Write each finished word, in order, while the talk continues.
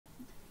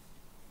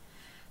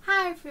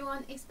Hi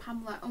everyone, it's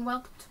Pamela and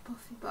welcome to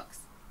Puffy Books.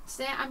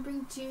 Today I'm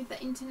bringing to you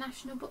the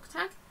International Book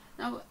Tag.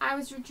 Now I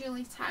was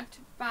originally tagged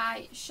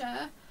by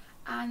Cher,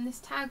 and this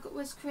tag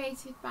was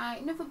created by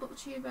another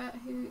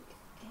booktuber who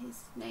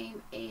his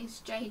name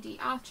is JD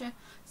Archer,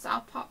 so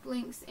I'll pop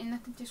links in the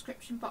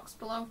description box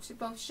below to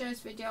both Cher's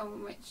video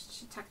in which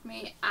she tagged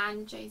me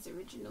and Jay's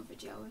original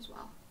video as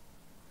well.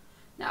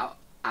 Now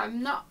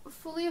I'm not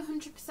fully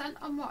 100%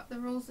 on what the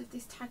rules of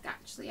this tag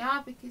actually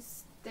are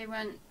because they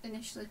weren't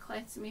initially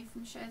clear to me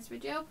from Cher's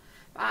video,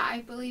 but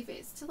I believe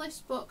it's to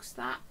list books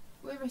that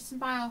were written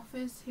by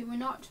authors who were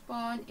not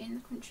born in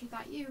the country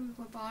that you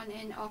were born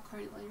in or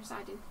currently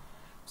reside in.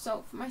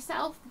 So for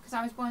myself, because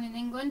I was born in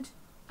England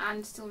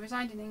and still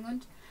reside in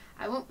England,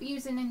 I won't be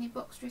using any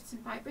books written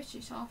by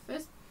British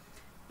authors,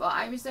 but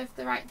I reserve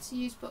the right to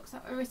use books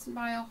that were written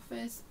by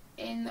authors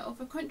in the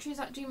other countries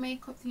that do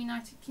make up the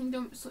United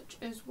Kingdom, such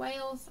as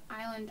Wales,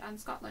 Ireland and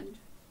Scotland.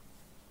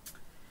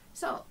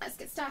 So let's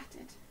get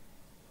started.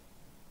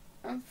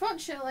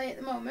 Unfortunately at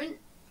the moment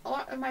a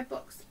lot of my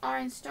books are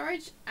in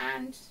storage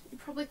and you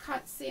probably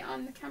can't see it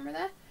on the camera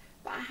there,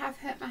 but I have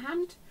hurt my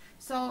hand,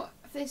 so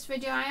for this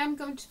video I am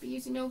going to be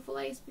using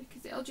overlays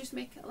because it'll just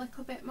make it a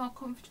little bit more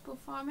comfortable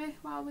for me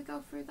while we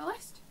go through the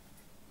list.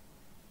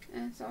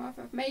 And so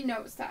I've made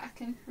notes that I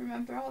can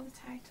remember all the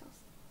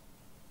titles.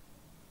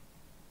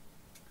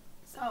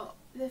 So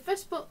the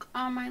first book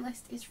on my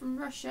list is from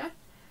Russia,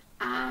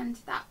 and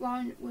that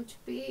one would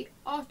be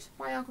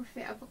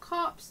Autobiography of a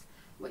Corpse,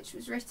 which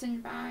was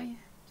written by,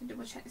 to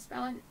double check the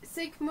spelling,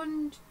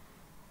 Zygmunt,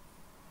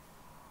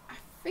 I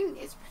think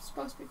it's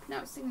supposed to be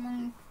pronounced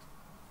Zygmunt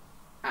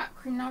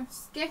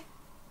Akrinovsky.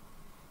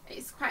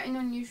 It's quite an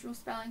unusual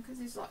spelling because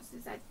there's lots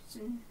of Z's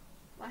and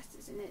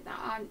letters in it that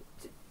aren't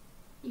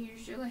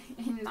usually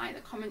in like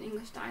the common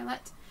English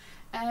dialect.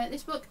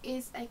 This book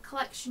is a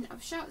collection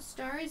of short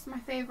stories, my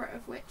favourite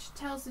of which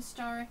tells the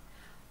story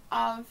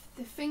of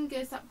the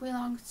fingers that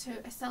belong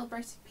to a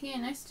celebrated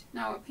pianist.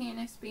 Now a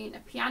pianist being a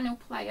piano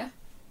player,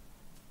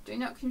 do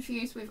not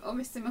confuse with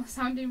other similar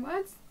sounding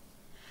words.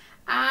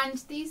 And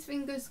these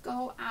fingers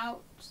go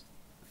out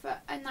for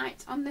a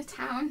night on the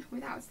town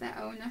without their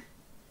owner,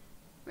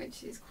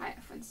 which is quite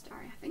a fun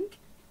story, I think.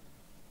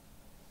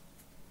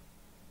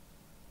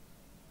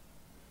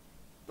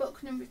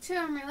 Book number 2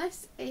 on my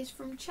list is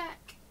from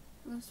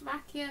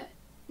Czechoslovakia,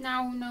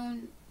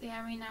 the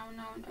area now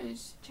known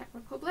as Czech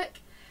Republic,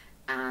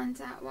 and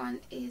that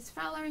one is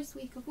Valerie's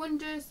Week of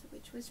Wonders,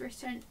 which was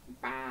written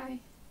by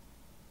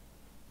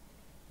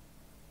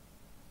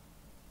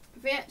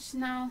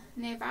Vyacheslav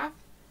Nevav.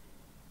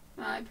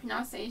 My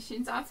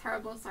pronunciations are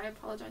terrible, so I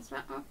apologise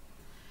for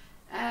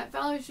that.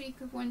 Valerie's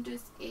Week of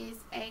Wonders is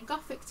a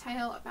gothic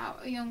tale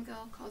about a young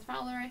girl called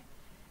Valerie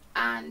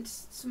and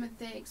some of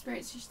the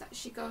experiences that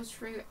she goes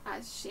through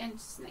as she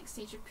enters the next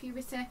stage of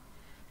puberty.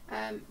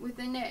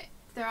 Within it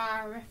there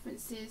are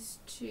references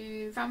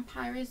to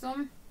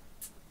vampirism,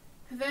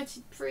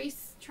 perverted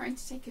priests trying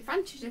to take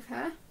advantage of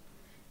her,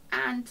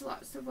 and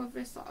lots of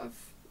other sort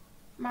of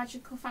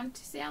magical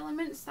fantasy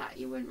elements that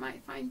you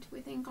might find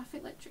within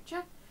gothic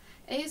literature.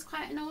 It is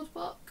quite an old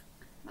book,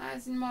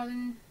 as in more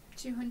than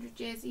 200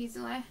 years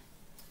easily.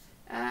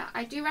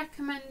 I do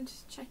recommend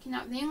checking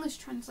out the English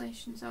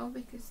translation though,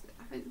 because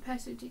I think the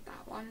person who did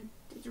that one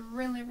did a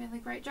really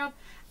great job,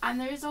 and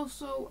there is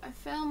also a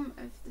film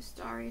of the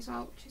story as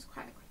well, which is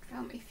quite a good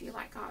film if you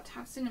like art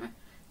house cinema,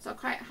 so I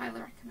quite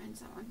highly recommend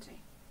that one too.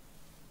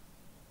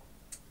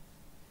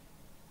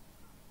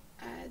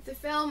 The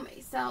film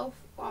itself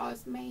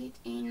was made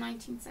in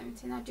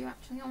 1970 and I do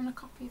actually own a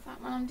copy of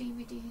that one on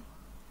DVD.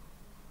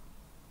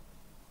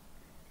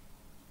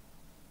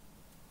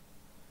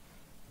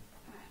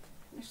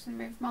 I'm just going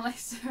to move my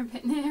list a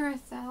bit nearer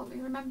to help me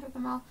remember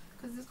them all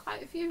because there's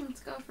quite a few of them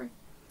to go through.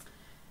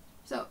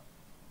 So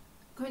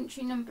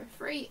country number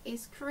 3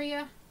 is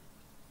Korea,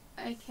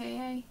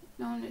 aka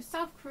known as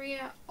South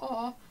Korea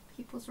or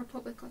People's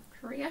Republic of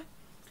Korea,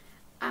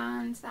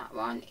 and that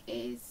one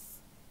is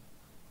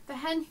The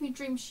Hen Who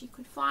Dreamed She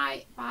Could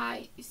Fly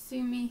by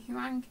Sumi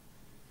Huang,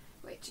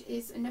 which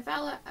is a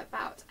novella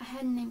about a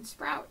hen named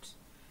Sprout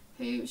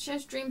who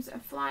shares dreams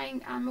of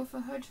flying and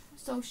motherhood.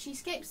 So she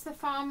escapes the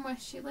farm where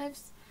she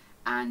lives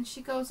and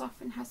she goes off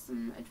and has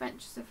some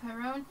adventures of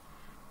her own,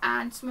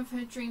 and some of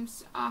her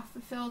dreams are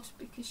fulfilled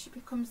because she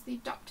becomes the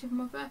adoptive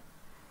mother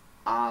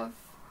of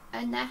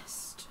a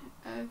nest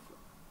of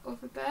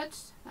other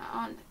birds that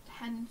aren't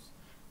hens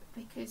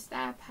because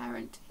their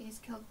parent is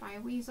killed by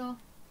a weasel.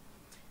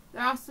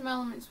 There are some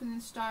elements within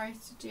the story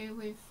to do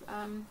with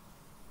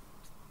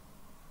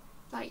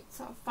like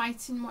sort of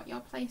fighting what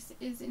your place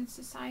is in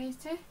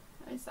society.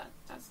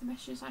 That's the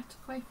message I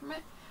took away from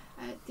it.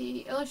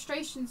 The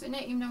illustrations in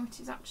it, even though it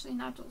is actually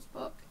an adult's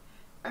book,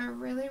 are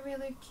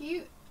really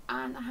cute,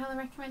 and I highly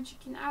recommend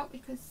checking it out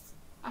because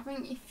I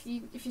think if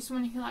you're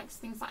someone who likes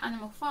things like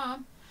Animal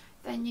Farm,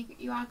 then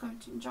you are going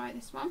to enjoy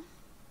this one.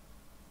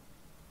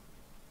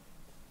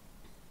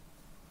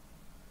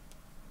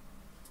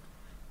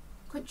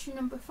 Country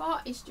number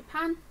 4 is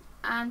Japan,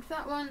 and for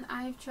that one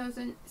I have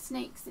chosen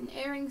Snakes and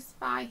Earrings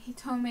by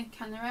Hitomi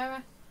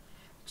Kanehara,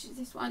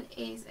 This one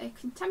is a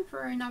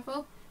contemporary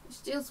novel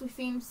which deals with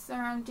themes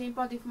surrounding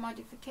body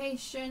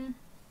modification,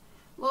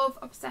 love,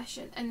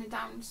 obsession, and the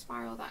downward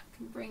spiral that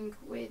can bring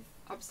with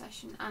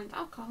obsession and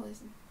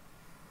alcoholism.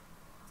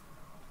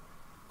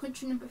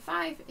 Country number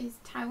 5 is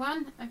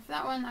Taiwan, and for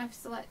that one I've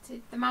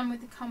selected The Man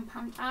with the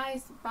Compound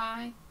Eyes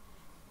by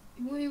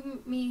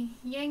Wu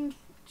Mi-ying,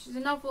 which is a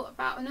novel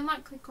about an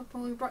unlikely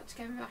couple who brought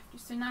together after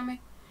tsunami,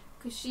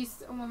 because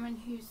she's a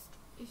woman who's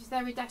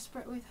very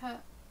desperate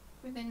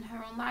within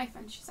her own life,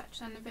 and she's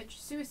actually on the verge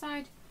of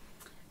suicide.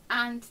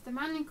 And the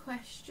man in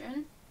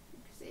question,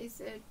 because it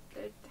is a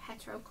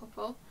hetero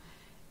couple,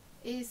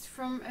 is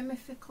from a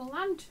mythical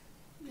land.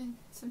 And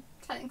so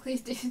technically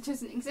it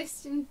doesn't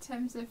exist in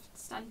terms of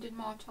standard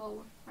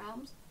mortal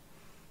realms.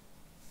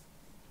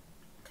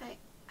 Okay,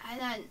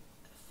 and then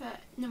for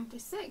number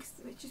 6,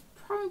 which is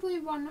probably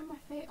one of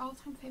my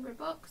all-time favourite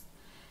books,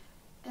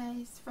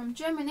 is from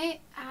Germany,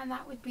 and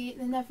that would be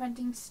The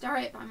Neverending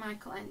Story by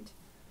Michael Ende.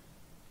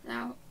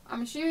 Now,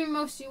 I'm assuming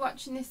most of you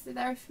watching this are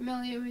very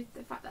familiar with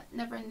the fact that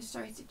Neverending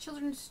Story is a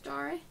children's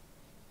story,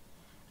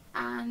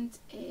 and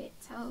it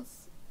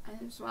tells,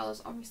 as well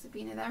as obviously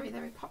being a very,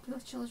 very popular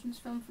children's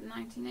film from the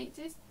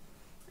 1980s,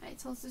 it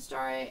tells the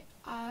story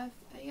of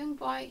a young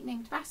boy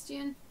named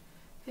Bastian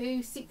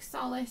who seeks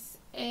solace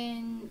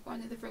in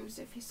one of the rooms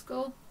of his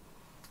school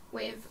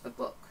with a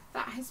book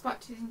that has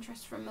sparked his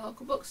interest from a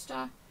local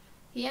bookstore.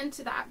 He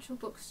entered the actual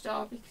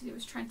bookstore because he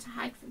was trying to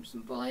hide from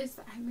some bullies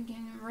that had been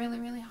giving him a really,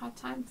 really hard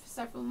time for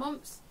several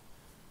months.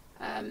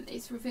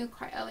 It's revealed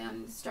quite early on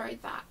in the story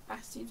that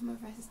Bastian's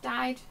mother has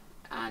died,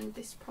 and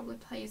this probably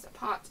plays a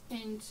part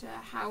into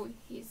how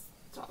he's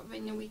sort of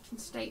in a weakened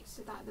state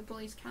so that the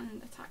bullies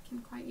can attack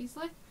him quite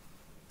easily.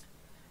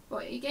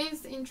 But he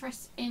gains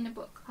interest in a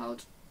book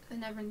called The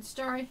Neverending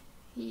Story.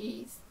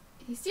 He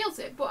steals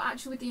it, but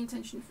actually with the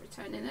intention of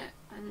returning it,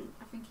 and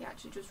I think he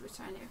actually does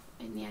return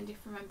it in the end, if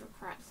I remember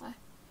correctly.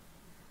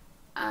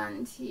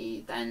 And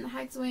he then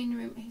hides away in a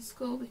room at his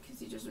school because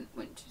he doesn't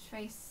want to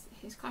face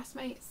his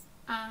classmates,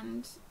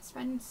 and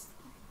spends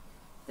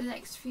the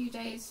next few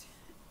days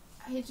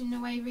hidden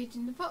away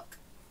reading the book.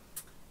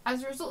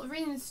 As a result of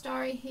reading the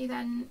story, he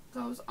then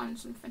goes on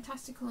some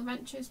fantastical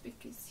adventures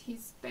because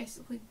he's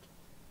basically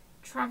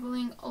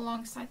travelling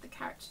alongside the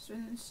characters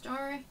within the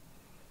story.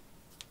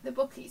 The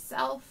book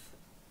itself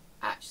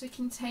actually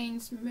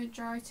contains the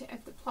majority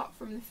of the plot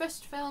from the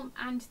first film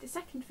and the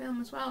second film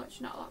as well,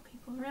 which not a lot of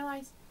people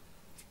realise,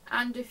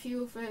 and a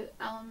few other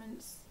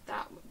elements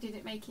that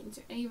didn't make it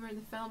into either of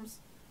the films.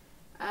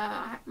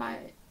 I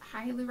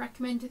highly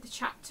recommended the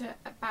chapter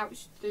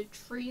about the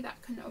tree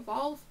that can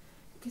evolve,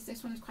 because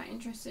this one's quite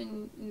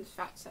interesting in the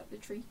fact that the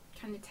tree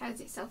kind of tears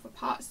itself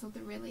apart, so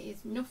there really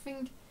is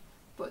nothing,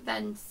 but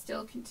then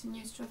still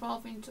continues to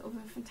evolve into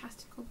other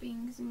fantastical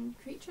beings and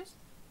creatures.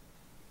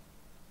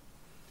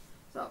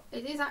 So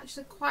it is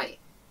actually quite,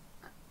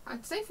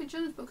 I'd say for a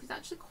children's book, it's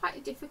actually quite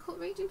a difficult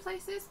read in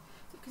places,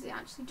 because it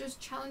actually does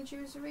challenge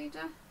you as a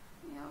reader,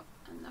 you know,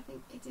 and I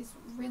think it is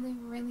really,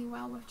 really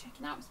well worth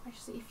checking out,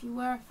 especially if you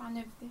were a fan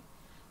of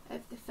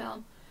the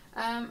film.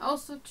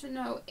 Also to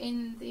note,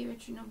 in the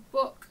original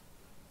book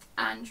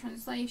and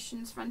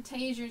translations,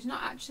 Fantasia is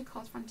not actually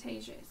called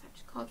Fantasia, it's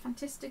actually called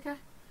Fantastica,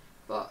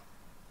 but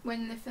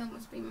when the film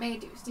was being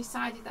made, it was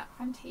decided that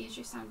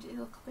Fantasia sounded a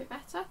little bit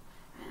better,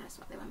 and that's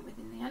what they went with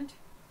in the end.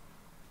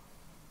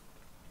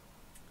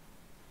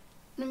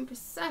 Number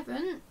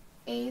 7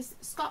 is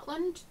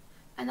Scotland,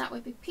 and that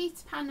would be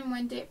Peter Pan and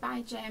Wendy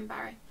by J.M.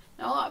 Barrie.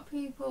 Now, a lot of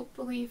people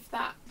believe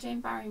that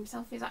J.M. Barrie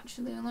himself is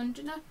actually a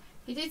Londoner.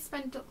 He did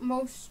spend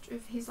most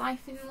of his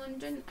life in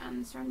London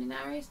and the surrounding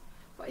areas,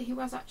 but he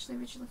was actually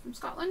originally from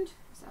Scotland,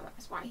 so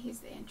that's why he's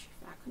the entry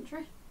for that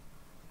country.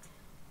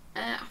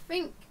 I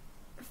think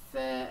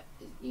for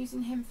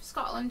using him for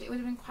Scotland, it would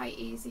have been quite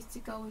easy to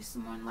go with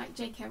someone like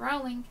J.K.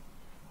 Rowling,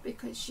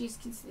 because she's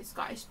considered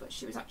Scottish, but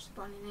she was actually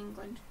born in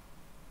England.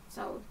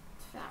 So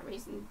for that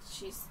reason,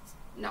 she's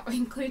not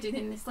included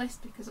in this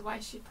list, because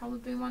otherwise she'd probably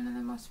be one of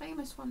the most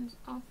famous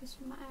authors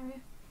from that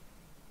area.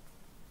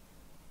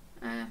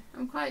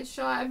 I'm quite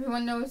sure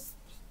everyone knows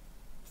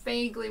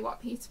vaguely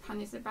what Peter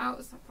Pan is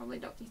about, so I probably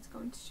don't need to go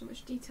into too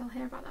much detail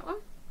here about that one.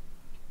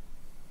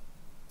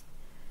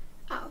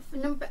 For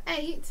number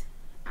 8,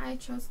 I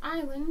chose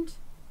Ireland,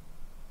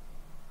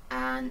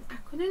 and I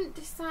couldn't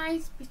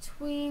decide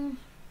between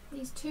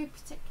these two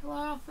particular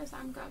authors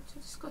I'm going to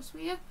discuss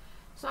with you,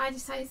 so I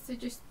decided to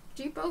just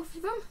do both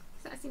of them,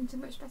 because that seemed a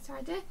much better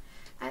idea,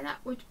 and that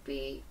would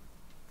be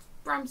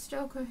Bram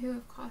Stoker, who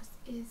of course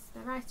is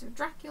the writer of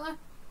Dracula.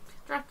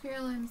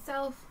 Dracula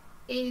himself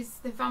is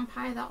the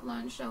vampire that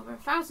launched over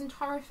 1,000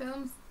 horror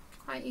films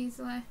quite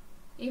easily,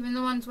 even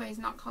the ones where he's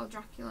not called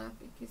Dracula,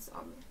 because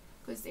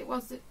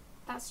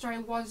that story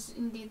was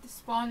indeed the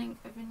spawning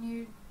of a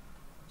new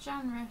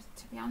genre,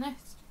 to be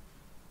honest.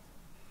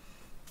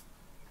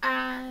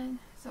 And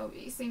so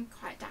it seemed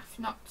quite daft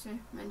not to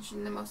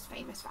mention the most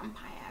famous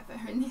vampire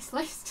ever in this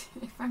list,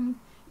 if I'm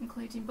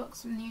including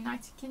books from the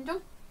United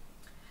Kingdom.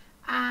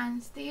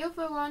 And the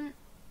other one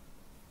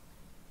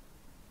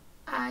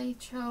I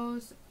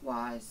chose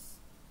was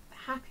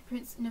Happy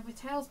Prince and Other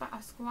Tales by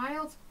Oscar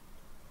Wilde.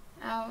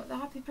 Now, The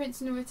Happy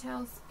Prince and Other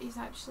Tales is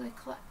actually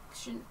a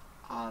collection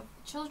of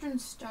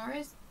children's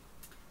stories.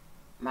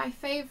 My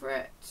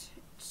favourite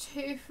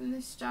two from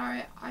the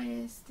story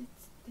is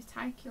the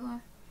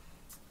titular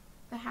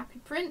The Happy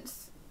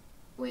Prince,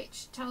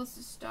 which tells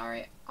the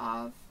story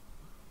of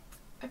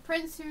a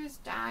prince who has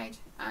died,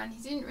 and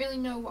he didn't really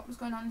know what was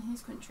going on in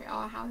his country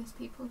or how his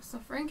people were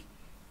suffering.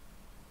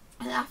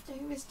 And after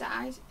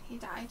he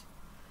died,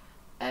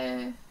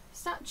 a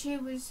statue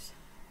was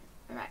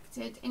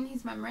erected in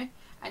his memory,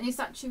 and his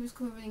statue was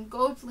covered in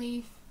gold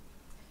leaf.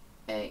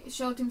 It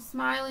showed him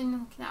smiling,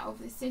 looking out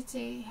over the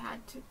city. He had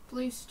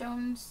blue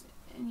stones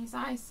in his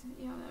eyes,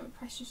 you know, they were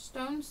precious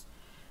stones.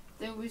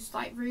 There was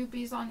like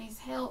rubies on his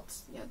hilt.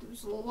 You know, there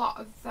was a lot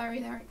of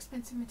very, very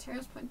expensive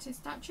materials put into his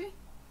statue.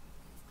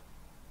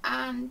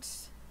 And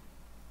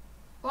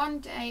one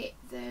day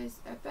there's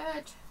a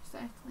bird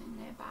circling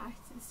nearby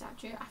to the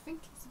statue. I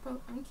think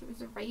it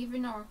was a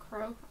raven or a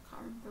crow. I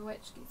can't remember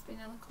which. It's been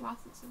a little while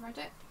since I read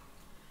it.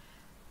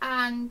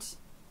 And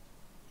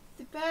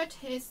the bird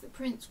hears the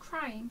prince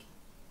crying,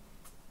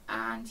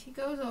 and he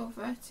goes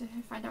over to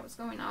find out what's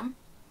going on.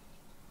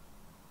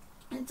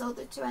 And so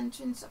the two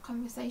enter into a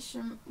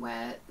conversation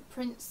where the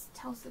prince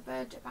tells the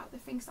bird about the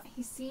things that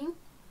he's seen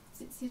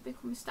since he's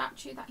become a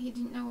statue that he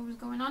didn't know what was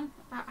going on,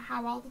 about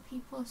how all the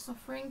people are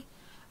suffering,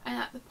 and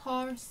that the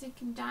poor are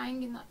sick and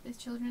dying, and that the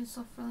children are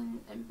suffering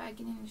and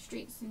begging in the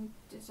streets, and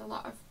there's a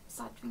lot of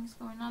sad things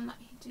going on that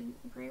he didn't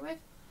agree with.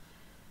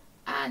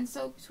 And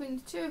so between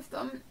the two of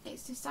them,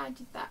 it's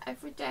decided that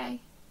every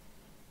day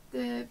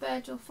the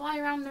bird will fly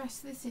around the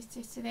rest of the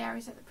city to the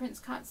areas that the prince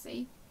can't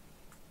see,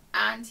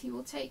 and he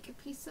will take a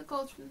piece of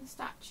gold from the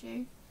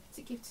statue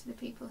to give to the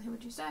people who are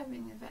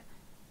deserving of it.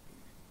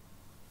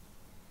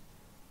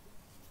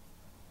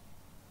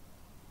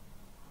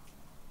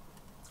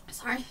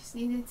 Sorry, just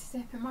needed to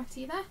sip more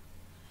tea there.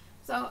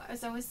 So,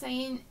 as I was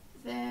saying,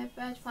 the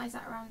bird flies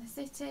out around the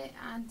city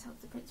and tells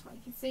the prince what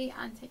he can see,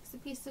 and takes a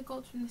piece of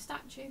gold from the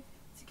statue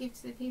to give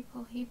to the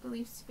people he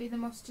believes to be the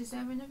most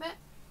deserving of it.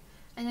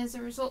 And as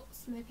a result,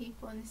 some of the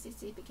people in the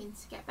city begin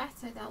to get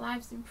better, their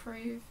lives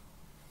improve,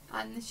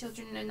 and the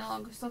children are no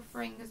longer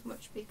suffering as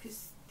much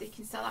because they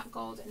can sell that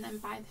gold and then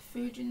buy the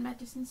food and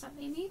medicines that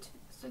they need,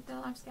 so their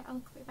lives get a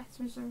little bit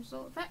better as a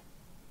result of it.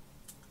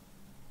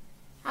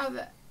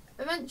 However,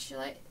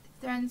 eventually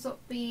there ends up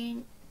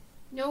being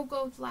no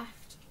gold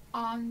left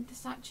on the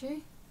statue,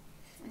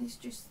 and it's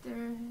just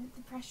the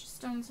precious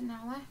stones are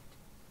now left.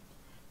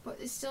 But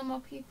there's still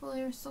more people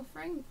who are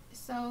suffering,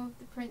 so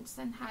the prince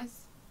then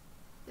has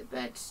the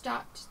bird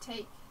start to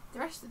take the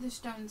rest of the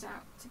stones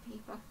out to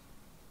people.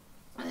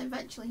 And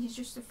eventually he's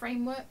just a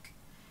framework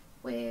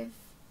with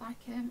like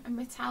a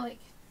metallic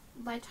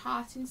lead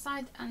heart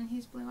inside and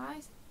his blue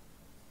eyes.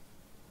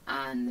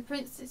 And the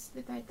prince says to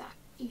the bird that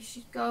you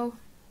should go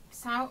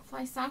south,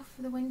 fly south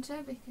for the winter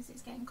because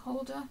it's getting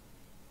colder,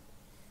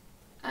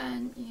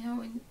 and you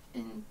know,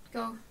 and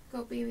go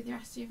be with the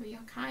rest of your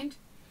kind.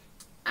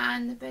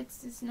 And the bird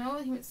says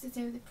no, he wants to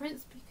stay with the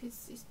prince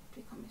because he's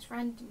become his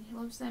friend and he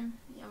loves them,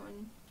 you know,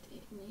 and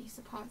he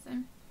supports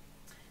them.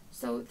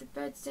 So the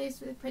bird stays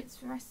with the prince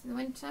for the rest of the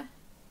winter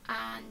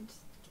and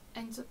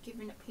ends up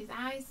giving up his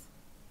eyes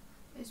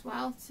as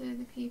well to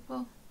the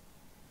people.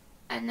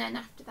 And then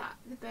after that,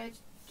 the bird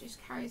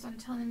just carries on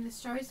telling them the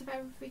stories of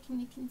everything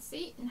he can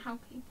see and how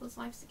people's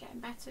lives are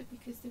getting better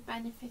because they've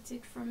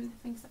benefited from the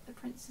things that the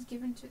prince has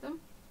given to them,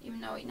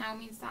 even though it now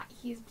means that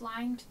he is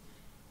blind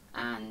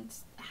and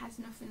has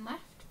nothing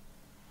left.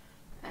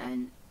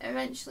 And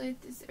eventually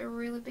there's a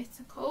really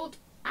bitter cold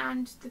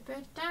and the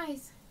bird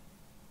dies.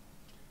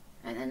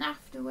 And then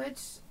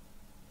afterwards,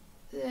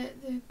 the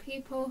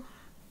people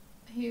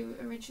who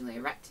originally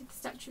erected the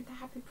statue of the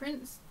Happy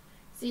Prince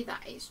see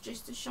that it's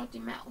just a shoddy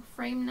metal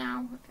frame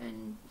now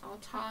and all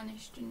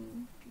tarnished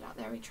and not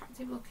very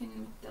attractive looking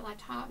with the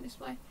lead heart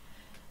display,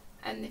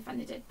 and they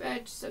find the dead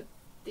bird, so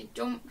they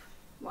dump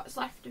what's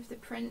left of the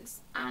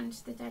prince and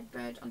the dead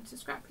bird onto a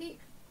scrap heap.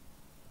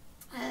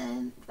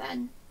 And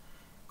then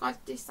God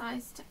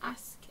decides to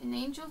ask an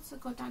angel to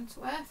go down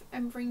to earth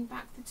and bring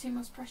back the two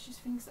most precious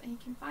things that he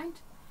can find.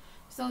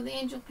 So the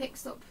angel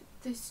picks up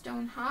the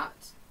stone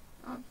heart,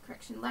 or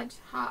correction, lead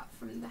heart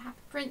from the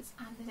Happy Prince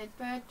and the dead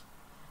bird,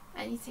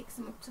 and he takes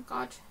them up to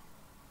God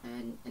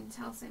and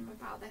tells him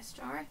about their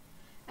story,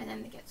 and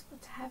then they get to go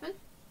to heaven.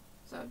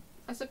 So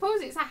I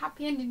suppose it's a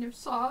happy ending of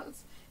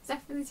sorts. It's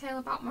definitely a tale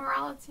about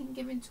morality and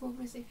giving to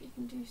others if you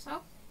can do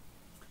so.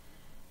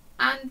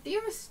 And the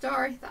other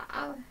story that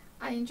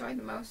I enjoy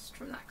the most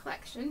from that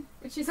collection,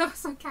 which is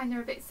also kind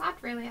of a bit sad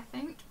really, I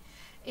think,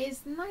 is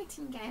The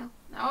Nightingale.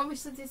 Now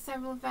obviously there's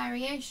several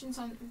variations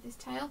on this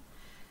tale.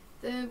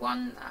 The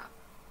one that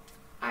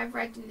I've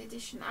read in the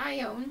edition I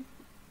own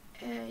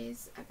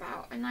is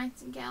about a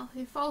nightingale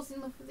who falls in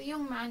love with a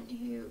young man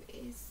who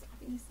is, I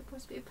think he's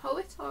supposed to be a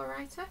poet or a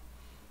writer.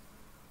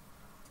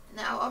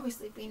 Now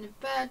obviously being a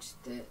bird,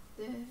 the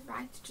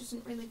writer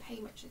doesn't really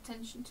pay much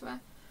attention to her,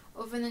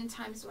 other than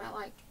times where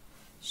like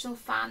she'll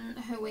fan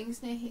her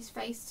wings near his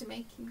face to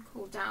make him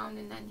cool down,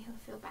 and then he'll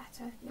feel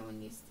better, you know,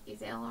 when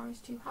he's ill or he's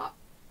too hot.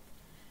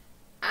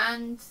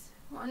 And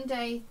one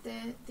day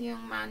the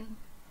young man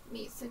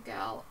meets a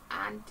girl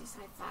and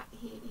decides that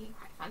he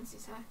quite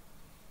fancies her,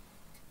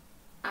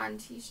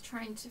 and he's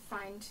trying to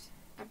find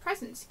a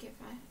present to give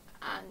her.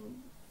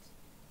 And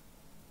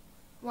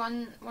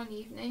one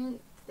evening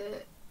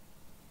the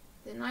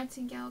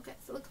nightingale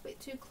gets a little bit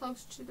too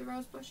close to the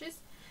rose bushes,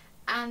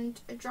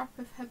 and a drop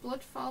of her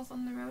blood falls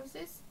on the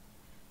roses,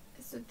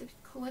 so the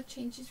colour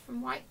changes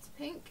from white to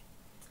pink.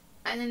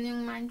 And then the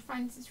young man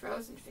finds this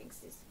rose and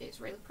thinks it's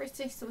really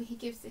pretty, so he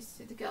gives this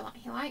to the girl that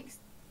he likes.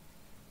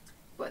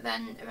 But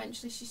then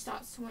eventually she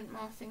starts to want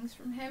more things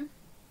from him,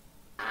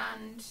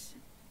 and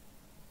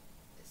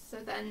so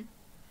then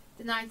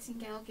the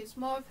nightingale gives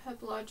more of her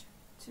blood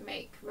to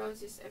make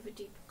roses of a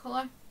deeper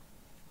colour,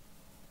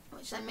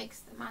 which then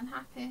makes the man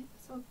happy.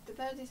 So the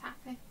bird is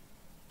happy,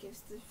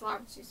 gives the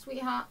flower to his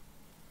sweetheart,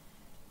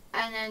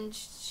 and then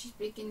she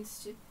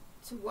begins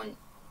to want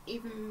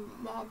even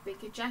more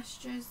bigger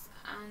gestures,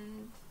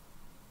 and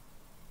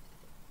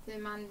the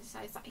man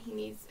decides that he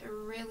needs a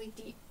really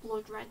deep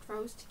blood red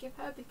rose to give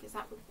her, because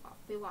that would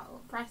be what will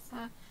impress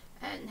her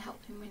and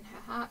help him win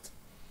her heart.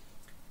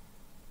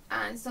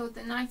 And so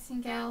the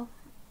nightingale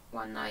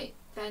one night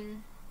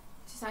then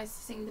decides to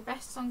sing the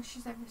best song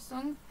she's ever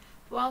sung.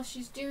 But while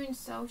she's doing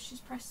so, she's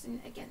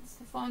pressing against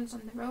the thorns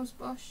on the rose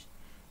bush,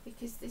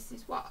 because this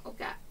is what will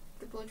get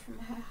the blood from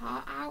her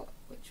heart out,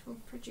 which will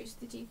produce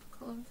the deeper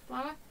colour of the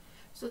flower.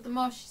 So the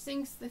more she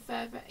sings, the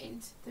further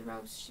into the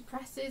rose she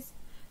presses,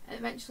 and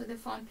eventually the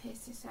thorn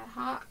pierces her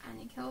heart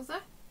and it kills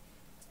her.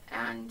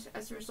 And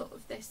as a result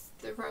of this,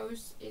 the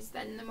rose is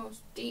then the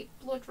most deep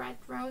blood red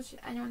rose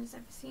anyone has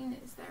ever seen.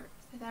 It's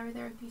a very,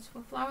 very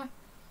beautiful flower.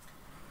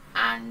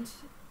 And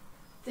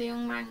the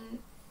young man,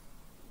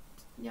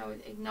 you know,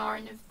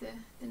 ignoring of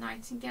the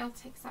nightingale,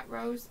 takes that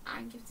rose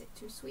and gives it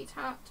to his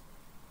sweetheart.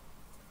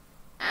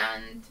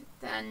 And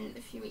then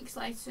a few weeks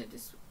later,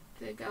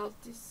 the girl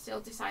still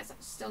decides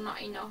that's still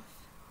not enough,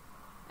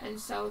 and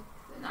so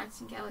the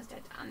nightingale is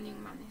dead and the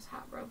young man is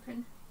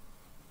heartbroken.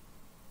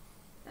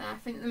 And I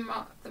think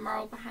the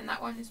moral behind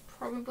that one is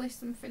probably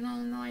something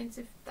along the lines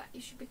of that you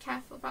should be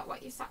careful about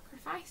what you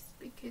sacrifice,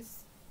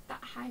 because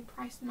that high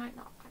price might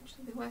not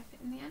actually be worth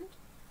it in the end.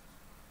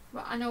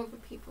 But I know other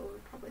people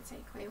would probably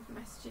take away other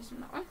messages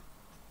from that one.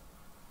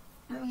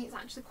 I think it's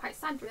actually quite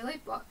sad, really,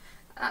 but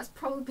that's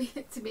probably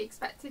to be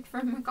expected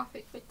from a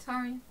Gothic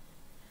Victorian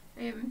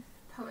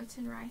poet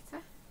and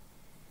writer.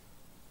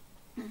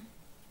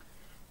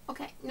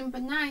 Okay, number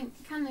 9,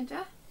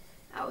 Canada.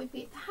 That would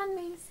be The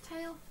Handmaid's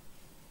Tale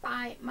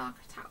by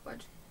Margaret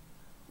Atwood.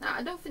 Now,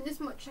 I don't think there's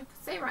much I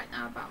could say right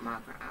now about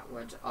Margaret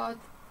Atwood or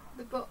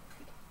the book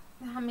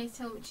The Handmaid's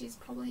Tale, which is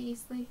probably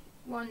easily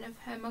one of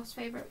her most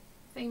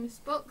famous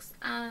books,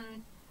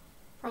 and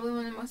probably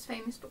one of the most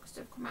famous books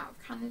to have come out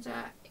of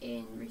Canada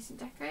in recent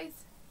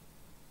decades.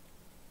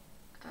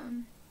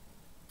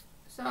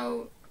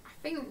 So I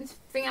think the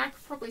thing I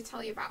could probably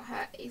tell you about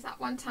her is that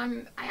one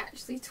time I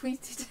actually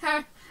tweeted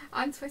her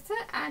on Twitter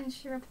and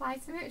she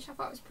replied to me, which I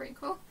thought was pretty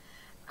cool.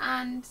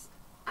 And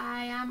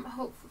I am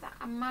hopeful that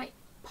I might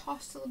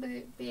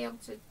possibly be able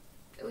to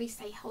at least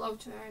say hello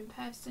to her in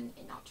person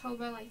in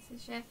October later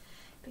this year,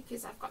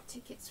 because I've got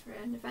tickets for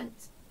an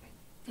event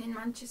in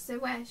Manchester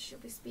where she'll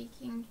be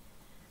speaking,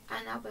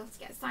 and I'll be able to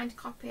get a signed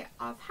copy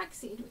of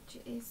Hagseed, which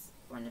is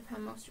one of her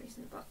most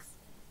recent books.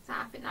 So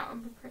I think that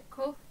would be pretty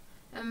cool.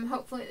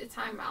 Hopefully at the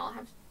time I'll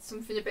have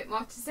something a bit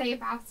more to say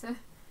about her,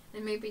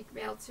 and maybe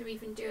be able to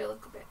even do a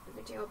little bit of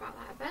a video about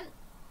that event.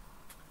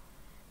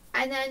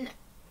 And then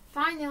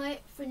finally,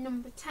 for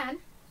number 10,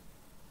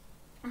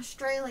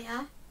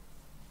 Australia,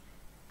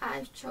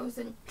 I've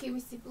chosen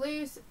PVC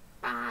Blues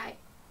by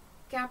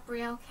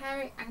Gabrielle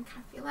Carey and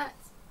Kathy Lett.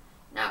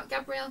 Now,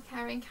 Gabrielle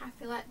Carey and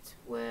Kathy Lett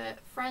were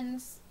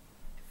friends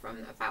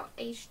from about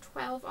age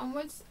 12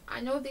 onwards.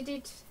 I know they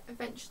did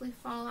eventually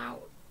fall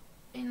out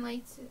in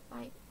later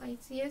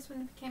years when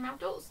they became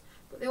adults,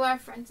 but they were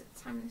friends at the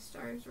time the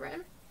story was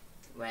written,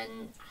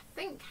 when I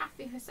think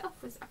Kathy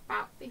herself was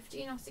about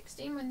 15 or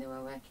 16 when they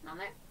were working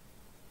on it.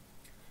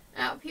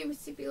 Now,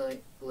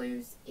 PVC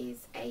Blues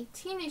is a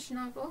teenage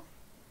novel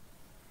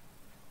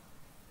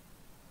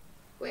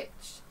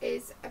which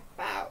is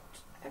about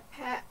a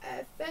pair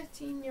of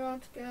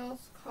 13-year-old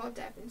girls called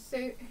Deb and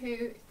Sue,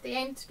 who they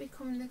aim to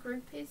become the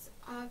groupies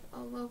of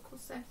a local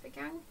surfer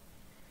gang,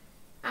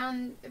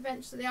 and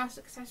eventually they are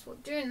successful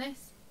at doing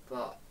this,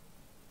 but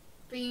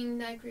being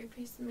their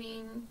groupies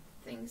mean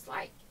things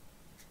like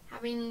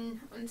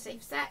having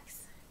unsafe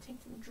sex,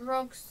 taking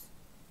drugs,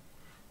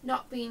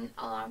 not being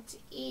allowed to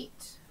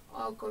eat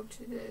or go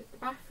to the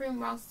bathroom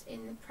whilst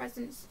in the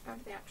presence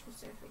of the actual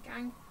surfer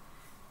gang.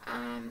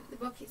 The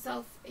book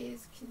itself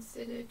is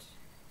considered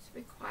to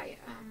be quite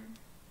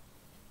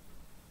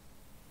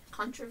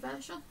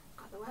controversial,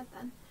 got the word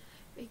then,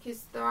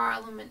 because there are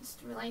elements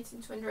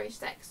relating to underage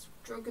sex,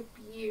 drug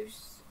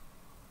abuse,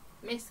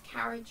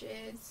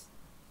 miscarriages,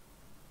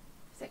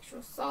 sexual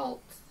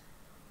assault,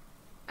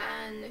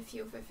 and a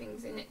few other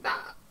things in it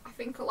that I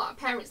think a lot of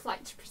parents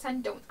like to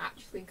pretend don't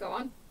actually go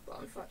on, but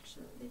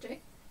unfortunately they do.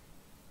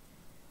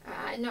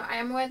 I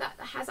am aware that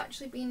there has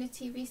actually been a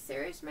TV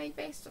series made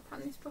based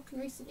upon this book in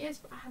recent years,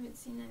 but I haven't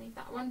seen any of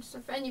that one. So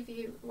if any of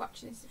you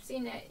watching this have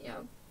seen it,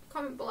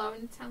 comment below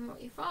and tell me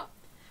what you thought.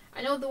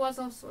 I know there was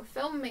also a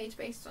film made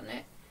based on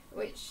it,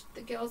 which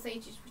the girls'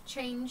 ages were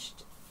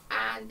changed,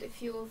 and a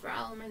few other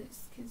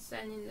elements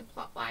concerning the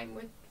plot line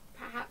were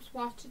perhaps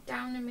watered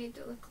down and made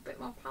it a little bit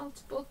more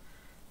palatable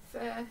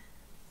for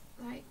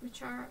like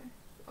mature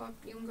or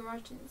younger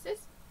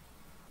audiences.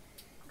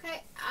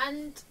 Okay,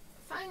 and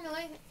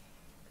finally,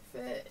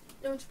 for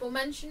notable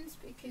mentions,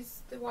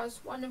 because there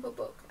was one other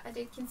book I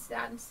did consider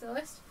adding to the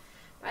list,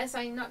 but I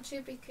decided not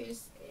to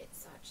because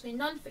it's actually a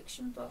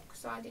non-fiction book,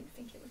 so I didn't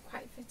think it would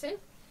quite fit in.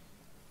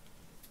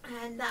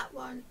 And that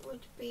one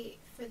would be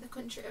For the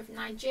Country of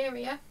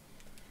Nigeria,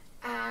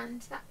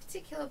 and that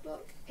particular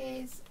book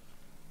is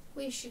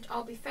We Should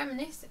All Be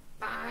Feminists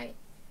by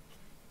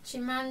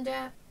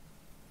Chimamanda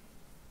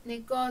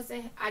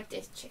Ngozi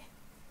Adichie.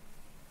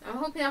 I'm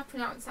hoping I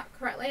pronounced that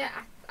correctly.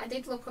 I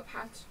did look up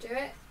how to do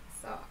it,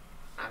 so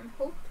I'm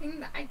hoping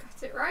that I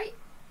got it right.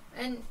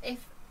 And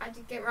if I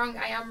did get it wrong,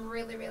 I am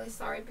really, really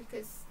sorry,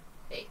 because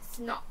it's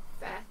not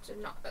fair to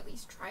not at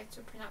least try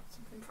to pronounce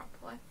something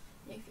properly,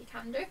 if you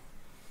can do.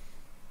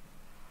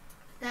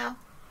 Now,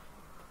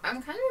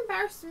 I'm kind of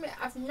embarrassed to admit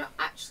I've not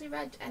actually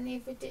read any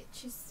of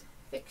Adichie's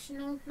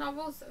fictional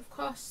novels. Of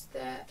course,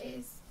 there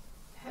is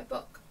her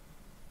book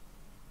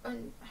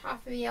on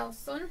Half of the Yellow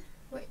Sun,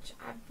 which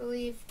I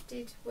believe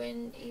did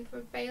win either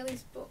a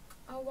Bailey's Book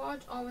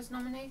Award or was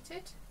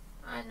nominated.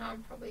 I know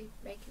I'm probably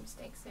making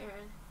mistakes here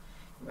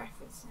and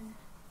referencing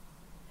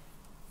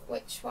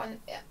which one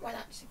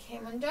actually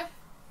came under.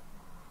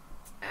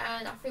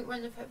 And I think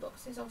one of her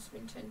books has also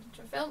been turned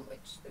into a film,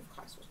 which of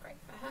course was great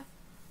for her.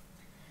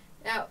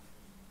 Now,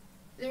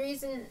 the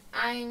reason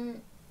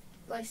I'm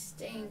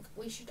listing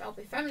We Should All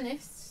Be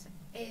Feminists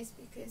is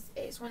because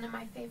it's one of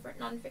my favourite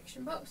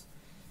non-fiction books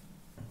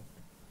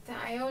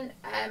that I own.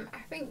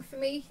 I think for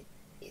me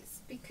it's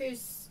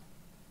because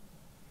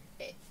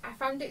I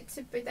found it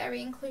to be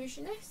very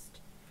inclusionist,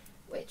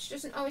 which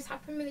doesn't always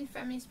happen within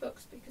feminist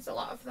books, because a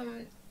lot of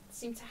them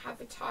seem to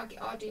have a target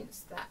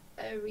audience that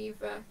are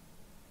either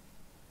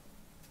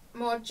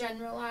more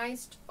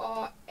generalised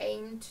or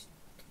aimed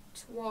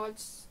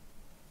towards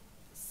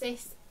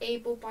cis,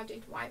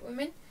 able-bodied white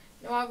women.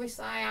 Now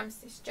obviously I am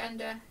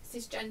cisgender.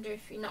 Cisgender,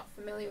 if you're not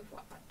familiar with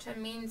what that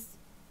term means,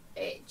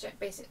 it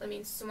basically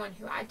means someone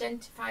who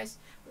identifies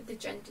with the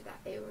gender that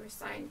they were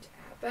assigned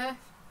at birth.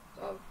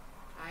 So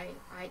I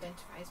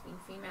identify as being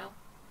female,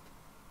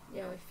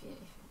 if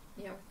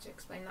you know to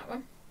explain that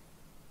one.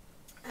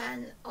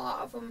 And a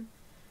lot of them,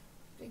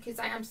 because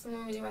I am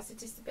someone who has a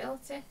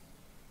disability,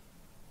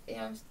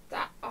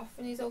 that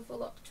often is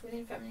overlooked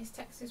within feminist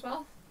texts as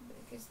well,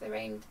 because they're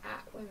aimed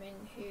at women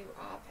who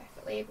are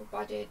perfectly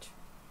able-bodied,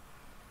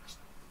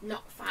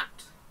 not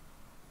fat,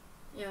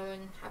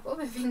 and have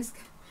other things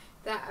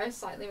that are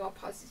slightly more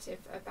positive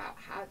about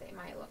how they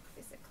might look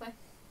physically.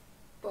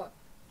 But,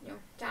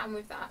 down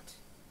with that,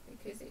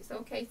 because it's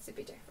okay to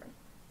be different.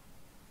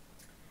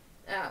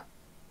 Now,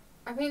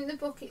 I think the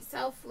book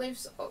itself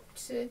lives up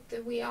to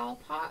the we all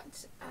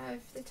part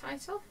of the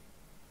title,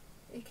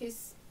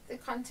 because the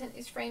content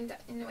is framed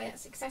in a way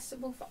that's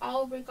accessible for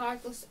all,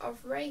 regardless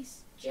of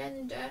race,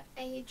 gender,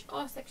 age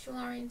or sexual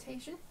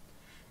orientation.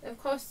 And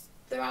of course,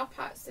 there are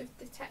parts of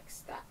the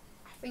text that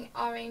I think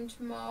are aimed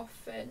more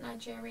for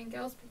Nigerian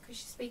girls, because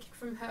she's speaking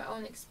from her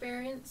own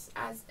experience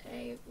as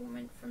a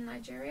woman from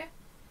Nigeria.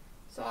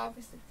 So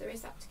obviously there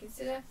is that to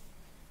consider.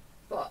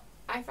 But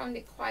I found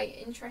it quite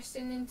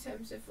interesting in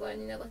terms of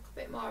learning a little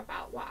bit more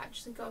about what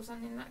actually goes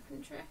on in that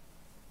country.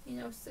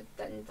 So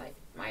then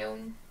my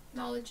own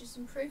knowledge is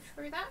improved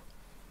through that.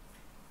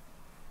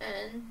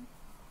 And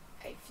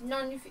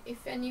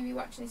if any of you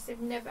watching this have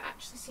never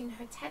actually seen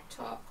her TED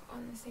talk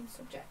on the same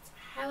subject,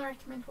 I highly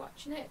recommend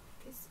watching it,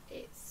 because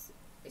it's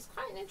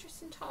quite an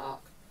interesting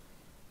talk,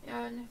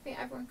 and I think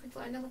everyone could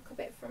learn a little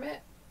bit from it,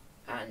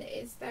 and it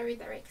is very,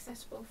 very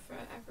accessible for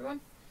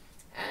everyone.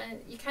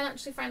 And you can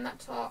actually find that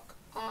talk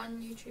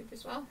on YouTube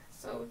as well,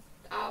 so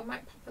I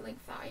might pop a link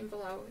for that in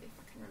below if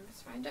I can remember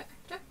to find it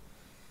after.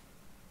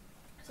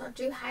 So I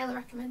do highly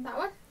recommend that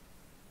one.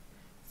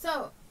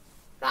 So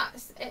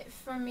that's it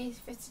from me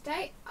for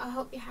today. I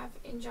hope you have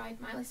enjoyed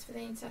my list for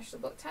the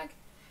International Book Tag.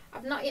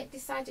 I've not yet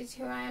decided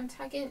who I am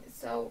tagging,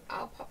 so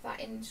I'll pop that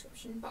in the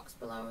description box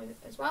below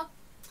as well.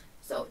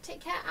 So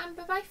take care and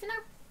bye bye for now.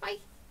 Bye.